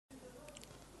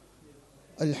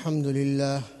الحمد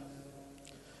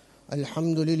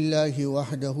لله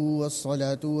وحده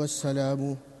والصلاة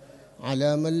والسلام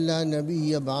على من لا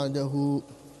نبي بعده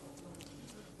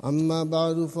أما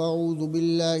بعد فأعوذ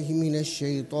بالله من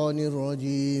الشيطان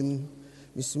الرجيم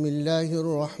بسم الله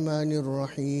الرحمن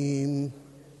الرحيم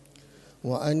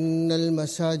وأن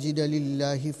المساجد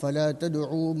لله فلا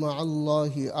تدعوا مع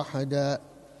الله أحدا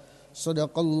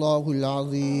صدق الله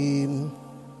العظيم.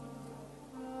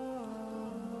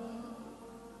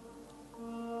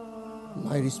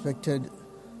 My respected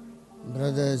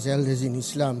brothers, elders in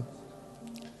Islam,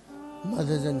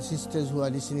 mothers and sisters who are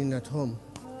listening at home,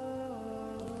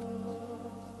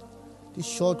 this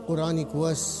short Quranic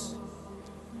verse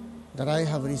that I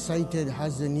have recited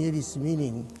has the nearest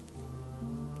meaning.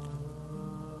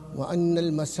 وَأَنَّ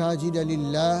الْمَسَاجِدَ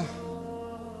لِلَّهِ,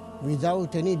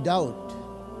 without any doubt,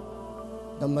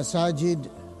 the masajid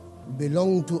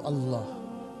belong to Allah.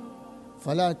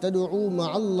 فَلَا تَدْعُوا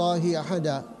مَعَ اللَّهِ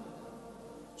أَحَدًا.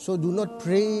 So do not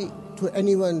pray to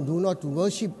anyone, do not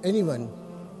worship anyone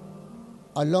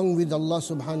along with Allah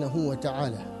subhanahu wa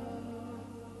ta'ala.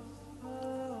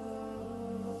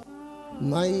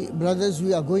 My brothers,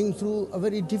 we are going through a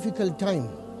very difficult time.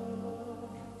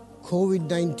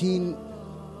 COVID-19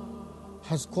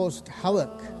 has caused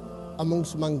havoc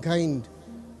amongst mankind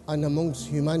and amongst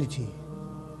humanity.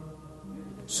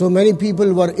 So many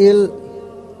people were ill,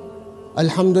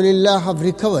 alhamdulillah, have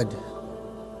recovered.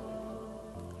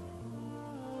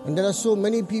 And there are so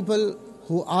many people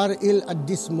who are ill at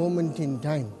this moment in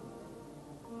time.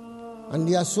 And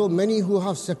there are so many who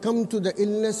have succumbed to the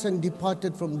illness and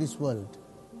departed from this world.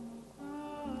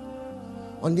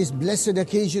 On this blessed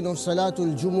occasion of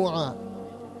Salatul Jumu'ah,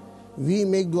 we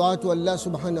make dua to Allah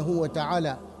subhanahu wa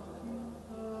ta'ala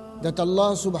that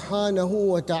Allah subhanahu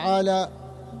wa ta'ala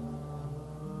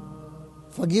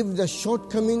forgive the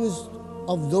shortcomings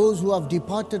of those who have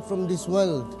departed from this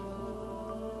world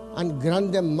and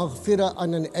grant them maghfirah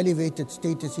and an elevated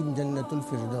status in Jannatul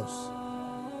Firdaus.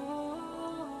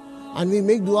 And we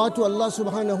make dua to Allah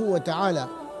subhanahu wa ta'ala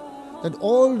that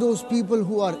all those people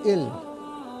who are ill,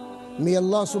 may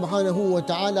Allah subhanahu wa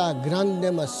ta'ala grant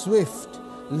them a swift,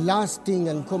 lasting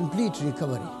and complete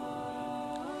recovery.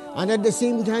 And at the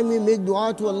same time we make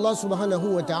dua to Allah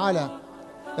subhanahu wa ta'ala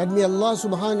that may Allah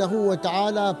subhanahu wa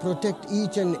ta'ala protect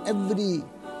each and every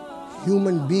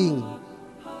human being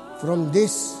from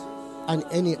this and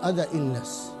any other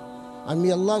illness. And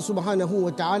may Allah subhanahu wa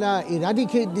ta'ala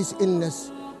eradicate this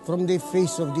illness from the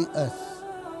face of the earth.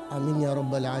 Ameen ya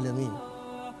Rabbal Alameen.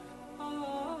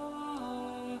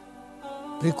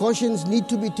 Precautions need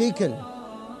to be taken.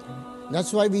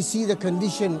 That's why we see the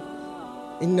condition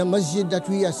in the masjid that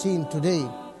we are seeing today,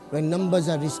 when numbers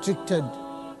are restricted.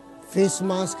 Face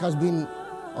mask has been,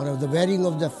 or the wearing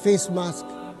of the face mask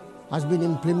has been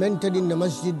implemented in the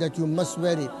masjid that you must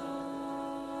wear it.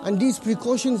 And these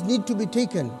precautions need to be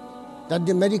taken, that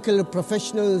the medical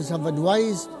professionals have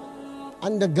advised,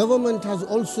 and the government has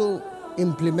also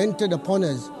implemented upon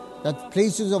us that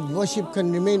places of worship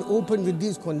can remain open with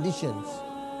these conditions.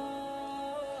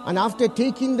 And after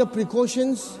taking the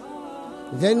precautions,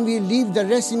 then we leave the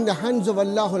rest in the hands of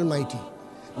Allah Almighty.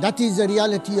 That is the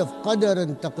reality of qadar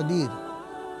and taqdeer.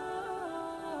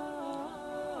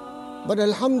 But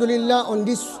alhamdulillah, on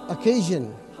this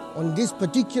occasion, on this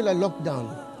particular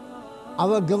lockdown,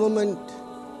 our government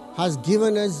has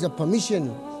given us the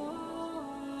permission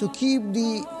to keep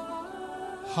the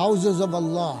houses of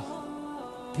Allah,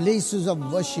 places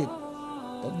of worship,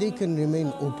 that they can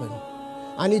remain open.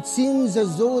 And it seems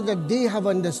as though that they have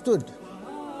understood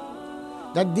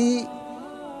that the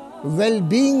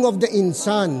well-being of the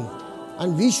insan,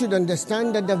 and we should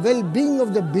understand that the well-being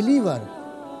of the believer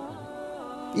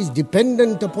is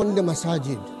dependent upon the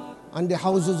masajid and the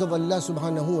houses of Allah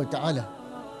subhanahu wa ta'ala.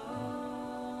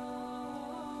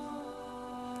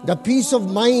 The peace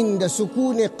of mind, the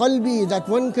sukoon qalbi that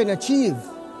one can achieve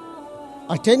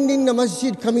attending the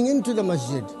masjid, coming into the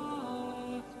masjid,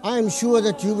 I am sure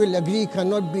that you will agree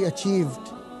cannot be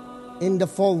achieved in the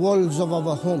four walls of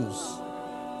our homes.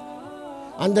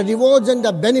 And the rewards and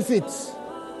the benefits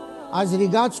as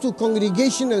regards to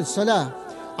congregational salah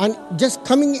and just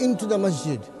coming into the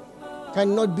masjid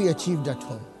cannot be achieved at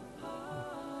home.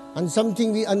 And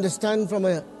something we understand from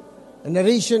a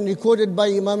narration recorded by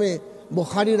Imam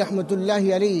Bukhari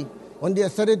rahmatullahi alayhi on the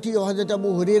authority of Hazrat Abu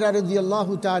Hurairah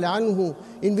radiyallahu ta'ala anhu,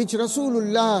 in which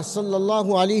Rasulullah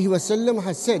sallallahu alayhi wasallam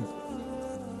has said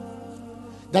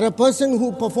that a person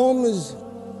who performs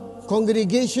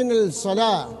congregational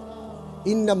salah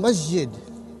in the masjid,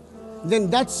 then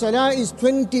that salah is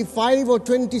 25 or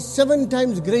 27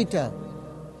 times greater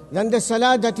than the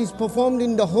salah that is performed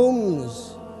in the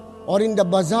homes or in the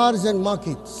bazaars and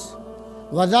markets.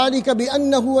 وَذَلِكَ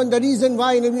بِأَنَّهُ, and the reason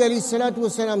why Nabi alayhi salatu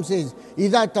wasalam says,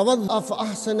 إِذَا تَوَضَّأَ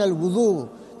فَأَحْسَنَ الْوُضُوء,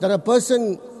 that a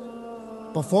person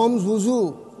performs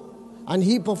wuzu, and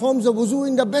he performs the wuzu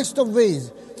in the best of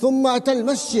ways. ثُمَّ أَتَى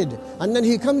الْمَسْجِدِ, and then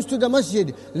he comes to the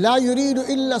masjid. لَا يُرِيدُ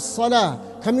إِلَّا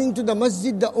الصَّلَاةِ, coming to the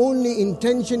masjid, the only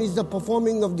intention is the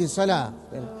performing of the salah.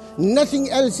 Nothing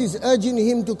else is urging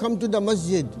him to come to the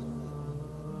masjid.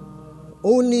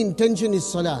 Only intention is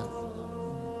salah.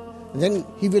 Then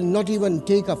he will not even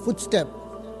take a footstep.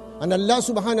 And Allah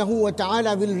subhanahu wa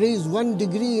ta'ala will raise 1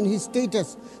 degree in his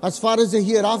status as far as the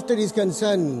hereafter is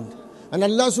concerned. And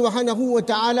Allah subhanahu wa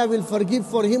ta'ala will forgive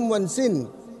for him 1 sin.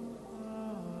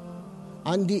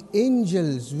 And the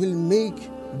angels will make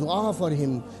dua for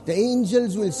him. The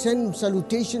angels will send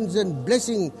salutations and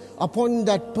blessing upon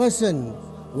that person.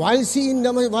 Whilst he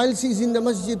is in the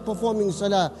masjid performing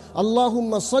salah,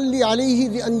 Allahumma salli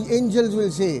alayhi, the angels will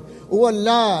say, O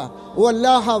Allah,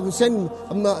 have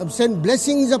send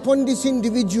blessings upon this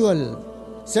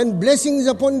individual. Send blessings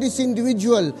upon this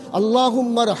individual.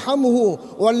 Allahumma rahamhu,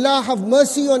 O Allah, have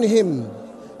mercy on him.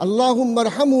 Allahumma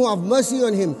rahamhu, have mercy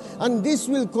on him. And this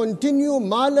will continue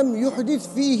malam yuhdith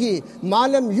fihi,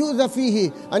 malam yu'dha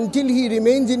fihi, until he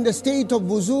remains in the state of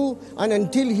wuzu and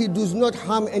until he does not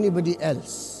harm anybody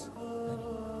else.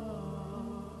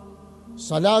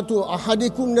 Salatu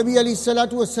ahadikum, Nabi alayhi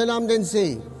salatu wassalam then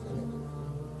say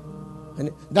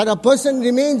that a person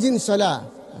remains in salah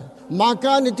ma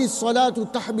kanati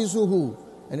salatu tahbisuhu,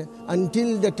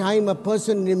 until the time a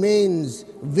person remains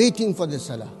waiting for the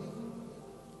salah.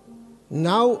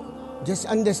 Now, just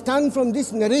understand from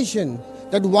this narration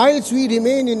that whilst we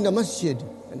remain in the masjid,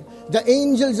 the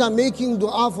angels are making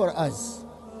dua for us.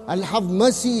 I'll have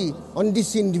mercy on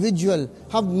this individual.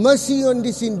 Have mercy on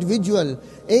this individual.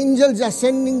 Angels are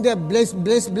sending their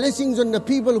blessings on the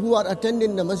people who are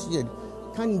attending the masjid.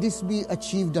 Can this be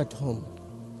achieved at home?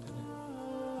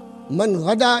 Man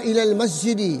ghada ila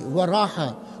al-masjidi wa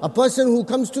raha. A person who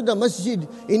comes to the masjid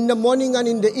in the morning and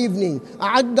in the evening,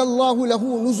 أَعَدَّ اللَّهُ لَهُ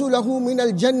نُزُلَهُ مِنَ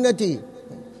الْجَنَّةِ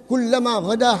كُلَّمَا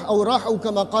غَدَاهُ أَوْ رَاحُ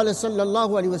كَمَا قَالَ صَلَّى اللَّهُ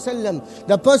عَلَيْهِ وَسَلَّمَ.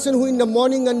 The person who in the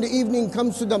morning and the evening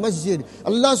comes to the masjid,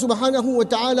 Allah subhanahu wa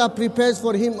ta'ala prepares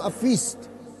for him a feast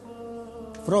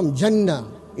from Jannah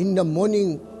in the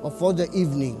morning or for the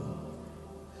evening.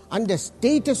 And the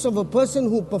status of a person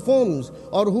who performs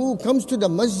or who comes to the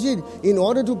masjid in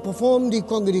order to perform the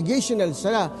congregational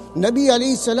salah, Nabi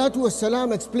alayhi salatu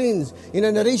wasalam explains in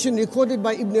a narration recorded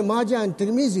by Ibn Majah and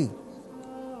Tirmizi.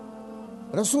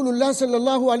 Rasulullah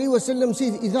sallallahu alayhi wasallam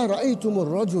says, إِذَا رَأَيْتُمُ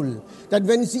الرَّجُلِ, that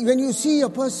when you see a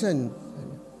person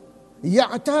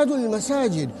يَعْتَادُ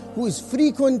الْمَسَاجِدِ, who is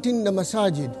frequenting the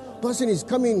masajid, person is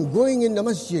coming, going in the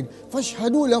masjid,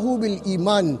 فَاشْهَدُوا لَهُ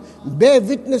بِالْإِيمَانِ, bear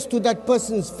witness to that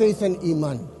person's faith and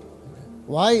iman.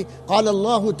 Why? قال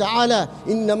الله تعالى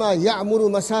إنما يعمر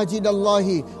مساجد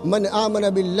الله من آمن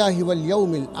بالله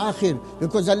واليوم الآخر.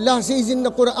 Because Allah says in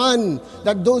the Quran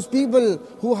that those people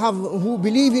who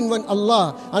believe in one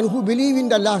Allah and who believe in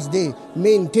the last day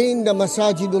maintain the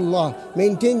masajidullah,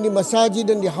 maintain the masajid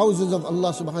and the houses of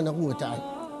Allah subhanahu wa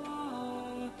ta'ala.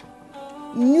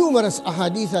 Numerous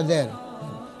ahadith are there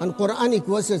and Quranic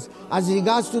verses as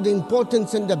regards to the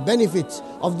importance and the benefits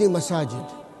of the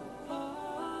masajid.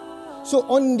 So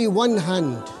on the one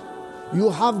hand,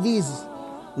 you have these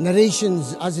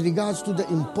narrations as regards to the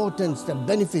importance, the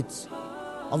benefits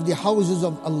of the houses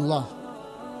of Allah.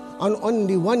 And on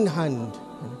the one hand,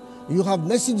 you have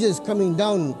messages coming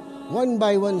down one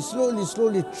by one,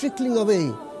 slowly trickling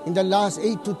away in the last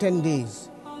 8 to 10 days.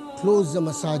 Close the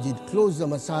masajid, close the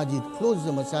masajid, close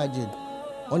the masajid.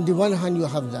 On the one hand, you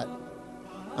have that.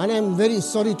 And I'm very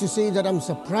sorry to say that I'm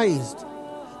surprised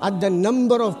at the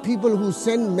number of people who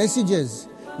send messages,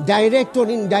 direct or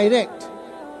indirect,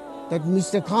 that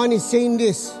Mr. Khan is saying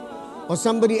this, or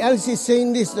somebody else is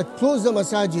saying this, that close the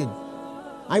masajid.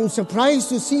 I'm surprised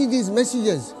to see these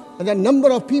messages, and the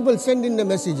number of people sending the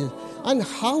messages, and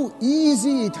how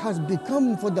easy it has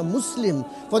become for the Muslim,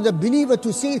 for the believer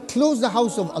to say, close the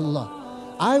house of Allah.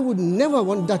 I would never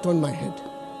want that on my head.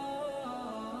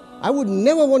 I would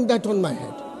never want that on my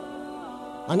head.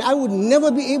 And I would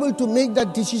never be able to make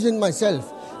that decision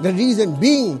myself. The reason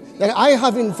being that I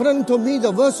have in front of me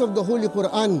the verse of the Holy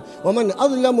Quran, وَمَنْ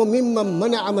أَظْلَمُ مِمَّنْ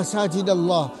مَنَعَ مَسَاجِدَ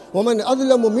اللَّهِ وَمَنْ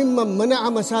أَظْلَمُ مِمَّنْ مَنَعَ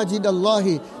مَسَاجِدَ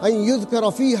اللَّهِ أَنْ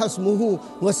يُذْكَرَ فِيهَا اسْمُهُ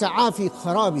وَسَعَى فِي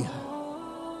خَرَابِهَا.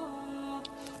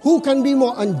 Who can be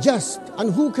more unjust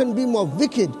and who can be more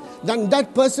wicked than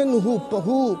that person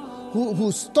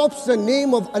who stops the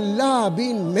name of Allah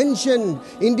being mentioned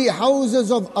in the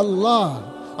houses of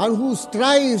Allah, and who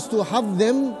strives to have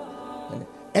them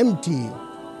empty,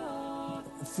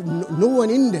 no one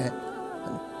in there.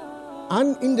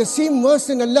 And in the same verse,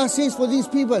 and Allah says for these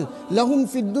people, لَهُمْ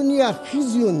فِي الدُّنْيَا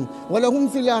خِزْيٌ وَلَهُمْ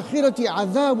فِي الْآخِرَةِ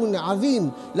عَذَابٌ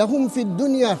عَظِيمٌ لَهُمْ فِي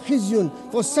الدُّنْيَا خِزْيٌ.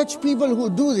 For such people who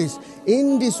do this,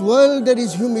 in this world there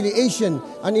is humiliation,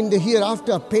 and in the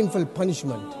hereafter painful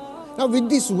punishment. Now with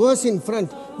this verse in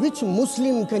front, which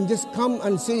Muslim can just come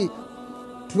and say,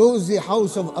 close the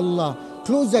house of Allah,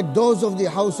 close the doors of the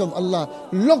house of Allah,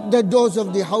 lock the doors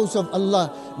of the house of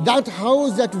Allah, that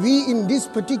house that we in this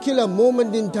particular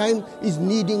moment in time is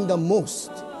needing the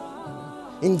most.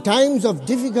 In times of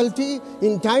difficulty,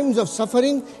 in times of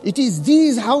suffering, it is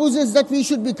these houses that we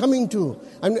should be coming to,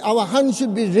 and our hands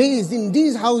should be raised in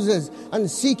these houses and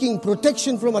seeking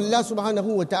protection from Allah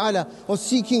subhanahu wa ta'ala, or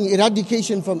seeking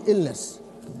eradication from illness,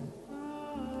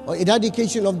 or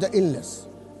eradication of the illness.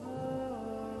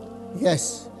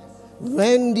 Yes,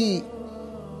 when the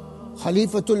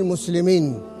Khalifatul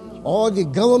Muslimin, or the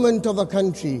government of a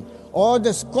country, or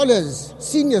the scholars,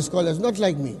 senior scholars, not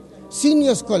like me,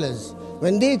 senior scholars,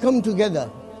 when they come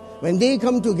together and they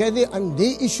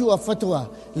issue a fatwa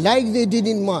like they did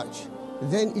in March,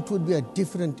 then it would be a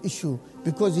different issue,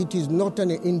 because it is not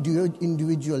an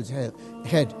individual's head.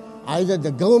 Either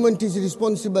the government is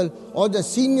responsible, or the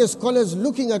senior scholars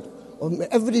looking at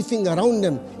everything around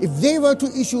them. If they were to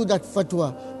issue that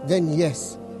fatwa, then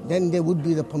yes, then there would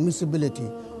be the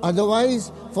permissibility.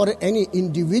 Otherwise, for any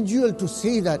individual to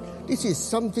say that, this is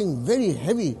something very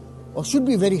heavy, or should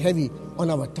be very heavy on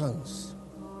our tongues.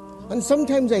 And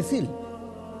sometimes I feel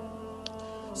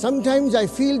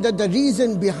that the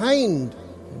reason behind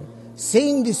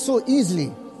saying this so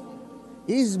easily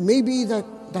is maybe that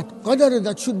qadr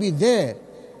that should be there,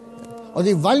 or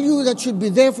the value that should be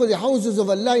there for the houses of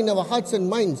Allah in our hearts and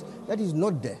minds, that is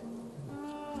not there.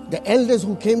 The elders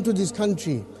who came to this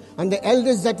country, and the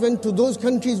elders that went to those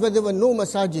countries where there were no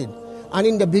masajid, and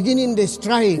in the beginning they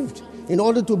strived in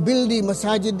order to build the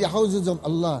masajid, the houses of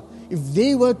Allah. If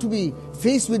they were to be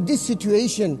faced with this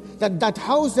situation, that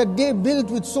house that they built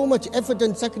with so much effort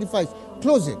and sacrifice,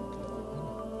 close it,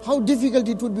 how difficult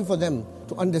it would be for them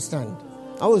to understand.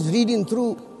 I was reading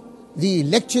through the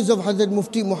lectures of Hazrat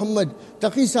Mufti Muhammad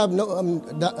Taqi Sahab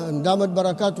Damat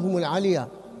Barakatuhum al-Aliyah,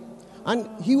 and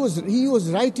he was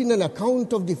writing an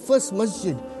account of the first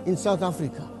masjid in South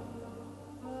Africa,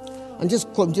 and just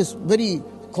very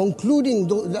concluding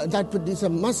that is a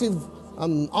massive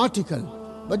article,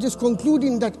 but just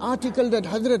concluding that article that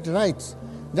Hazrat writes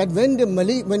that when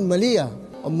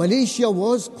Malaysia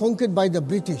was conquered by the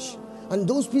British, and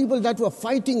those people that were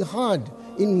fighting hard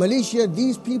in Malaysia,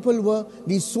 these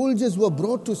soldiers were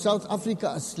brought to South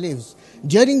Africa as slaves.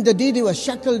 During the day they were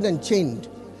shackled and chained.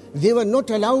 They were not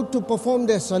allowed to perform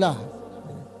their salah.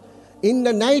 In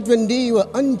the night when they were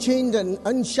unchained and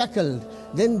unshackled,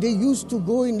 then they used to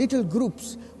go in little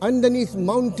groups underneath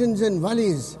mountains and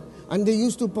valleys, and they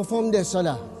used to perform their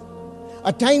salah.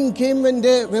 A time came when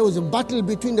there was a battle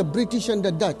between the British and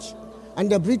the Dutch,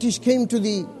 and the British came to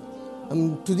these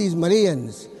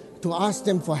Malayans to ask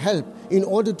them for help in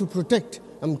order to protect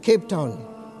Cape Town.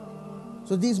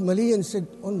 So these Malayans said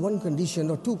on one condition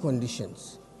or two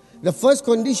conditions. The first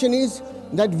condition is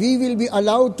that we will be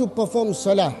allowed to perform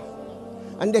salah.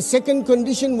 And the second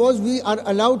condition was we are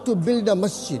allowed to build a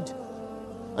masjid.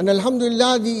 And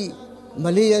Alhamdulillah, the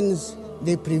Malayans,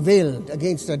 they prevailed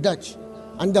against the Dutch.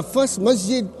 And the first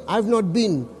masjid, I've not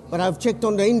been, but I've checked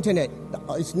on the internet.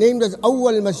 It's named as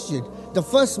Awwal Masjid. The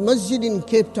first masjid in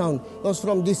Cape Town was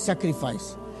from this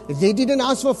sacrifice. They didn't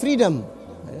ask for freedom.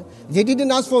 They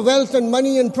didn't ask for wealth and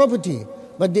money and property,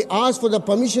 but they asked for the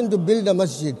permission to build a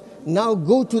masjid. Now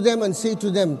go to them and say to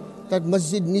them that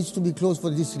masjid needs to be closed for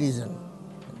this reason.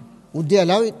 Would they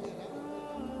allow it?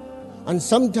 And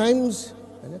sometimes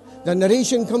the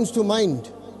narration comes to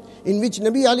mind in which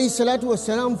Nabi alayhi salatu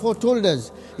wasalam foretold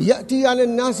us, Ya'ti ala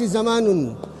nasi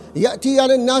zamanun, Ya'ti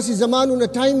ala nasi zamanun, a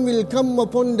time will come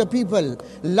upon the people,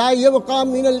 La yabqa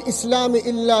min al-Islam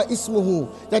illa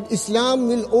ismuhu, that Islam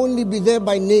will only be there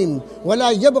by name,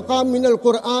 Wala yabqa min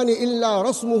al-Quran illa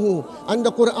rasmuhu, and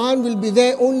the Quran will be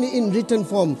there only in written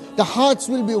form. The hearts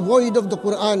will be void of the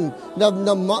Quran,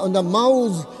 the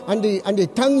mouths and the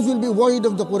tongues will be void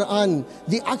of the Quran,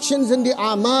 the actions and the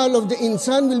a'mal of the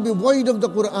insan will be void of the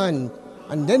Quran.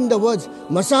 And then the words,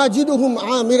 Masajiduhum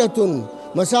amiratun,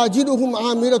 Masajiduhum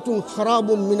amiratun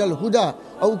kharabun min al-huda,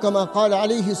 aw kama qala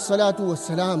alayhi salatu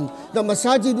wassalam. The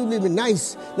masajid will be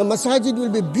nice, the masajid will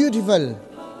be beautiful,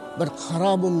 but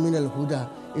kharabun min al-huda,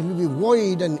 it will be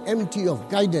void and empty of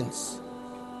guidance.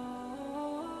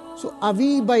 So are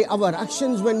we by our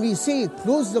actions when we say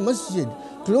close the masjid,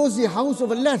 close the house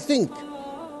of Allah, think,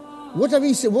 what are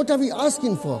we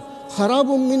asking for?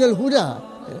 Kharabun min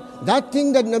al-huda, That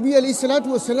thing that Nabi alayhi salatu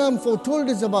wasalam foretold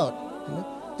us about,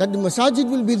 that the masajid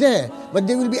will be there, but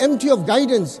they will be empty of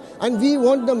guidance. And we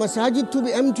want the masajid to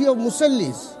be empty of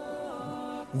musallis.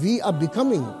 We are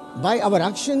becoming, by our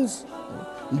actions,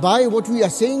 by what we are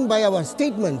saying, by our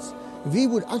statements, we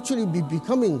would actually be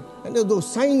becoming those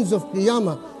signs of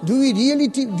Qiyamah. Do we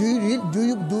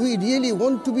really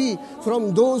want to be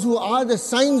from those who are the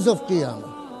signs of Qiyamah?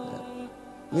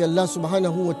 May Allah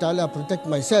subhanahu wa ta'ala protect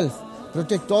myself,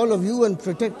 protect all of you, and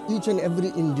protect each and every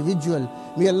individual.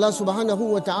 May Allah subhanahu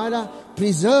wa ta'ala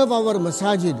preserve our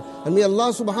masajid, and may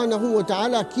Allah subhanahu wa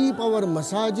ta'ala keep our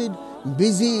masajid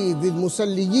busy with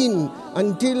musalliyin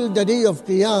until the day of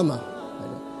Qiyamah.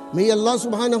 May Allah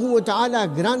subhanahu wa ta'ala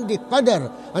grant the qadr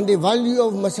and the value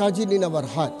of masajid in our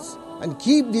hearts, and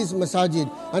keep these masajid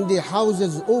and the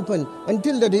houses open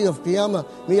until the day of Qiyamah.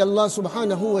 May Allah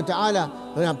subhanahu wa ta'ala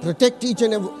protect each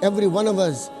and every one of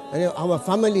us, and our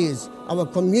families, our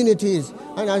communities,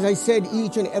 and as I said,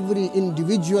 each and every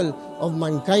individual of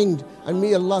mankind. And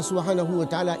may Allah subhanahu wa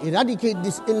ta'ala eradicate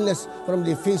this illness from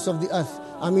the face of the earth.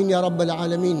 Ameen ya Rabbal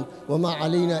Alameen. Wa ma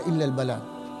alayna illa al-balagh.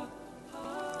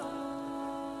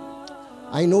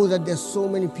 I know that there's so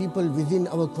many people within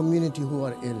our community who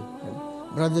are ill.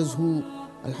 And brothers who,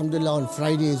 alhamdulillah, on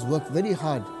Fridays work very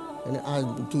hard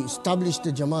to establish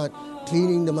the Jamaat,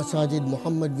 cleaning the masajid.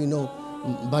 Muhammad, we know,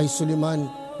 Bhai Suleiman,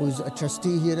 who is a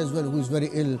trustee here as well, who is very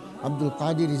ill. Abdul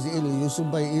Qadir is ill. Yusuf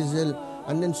Bhai is ill.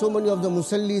 And then so many of the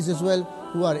musallis as well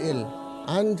who are ill.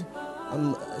 And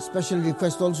a special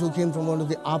request also came from one of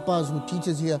the Appas who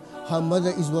teaches here. Her mother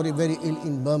is very, very ill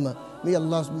in Burma. May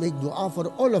Allah make dua for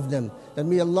all of them. That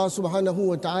may Allah subhanahu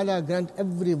wa ta'ala grant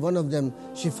every one of them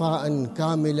shifa'an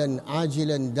kamilan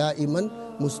ajilan da'iman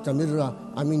mustamirra.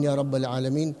 Ameen ya Rabbal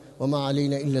Alameen. Wa ma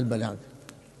alayna illa al-balagh.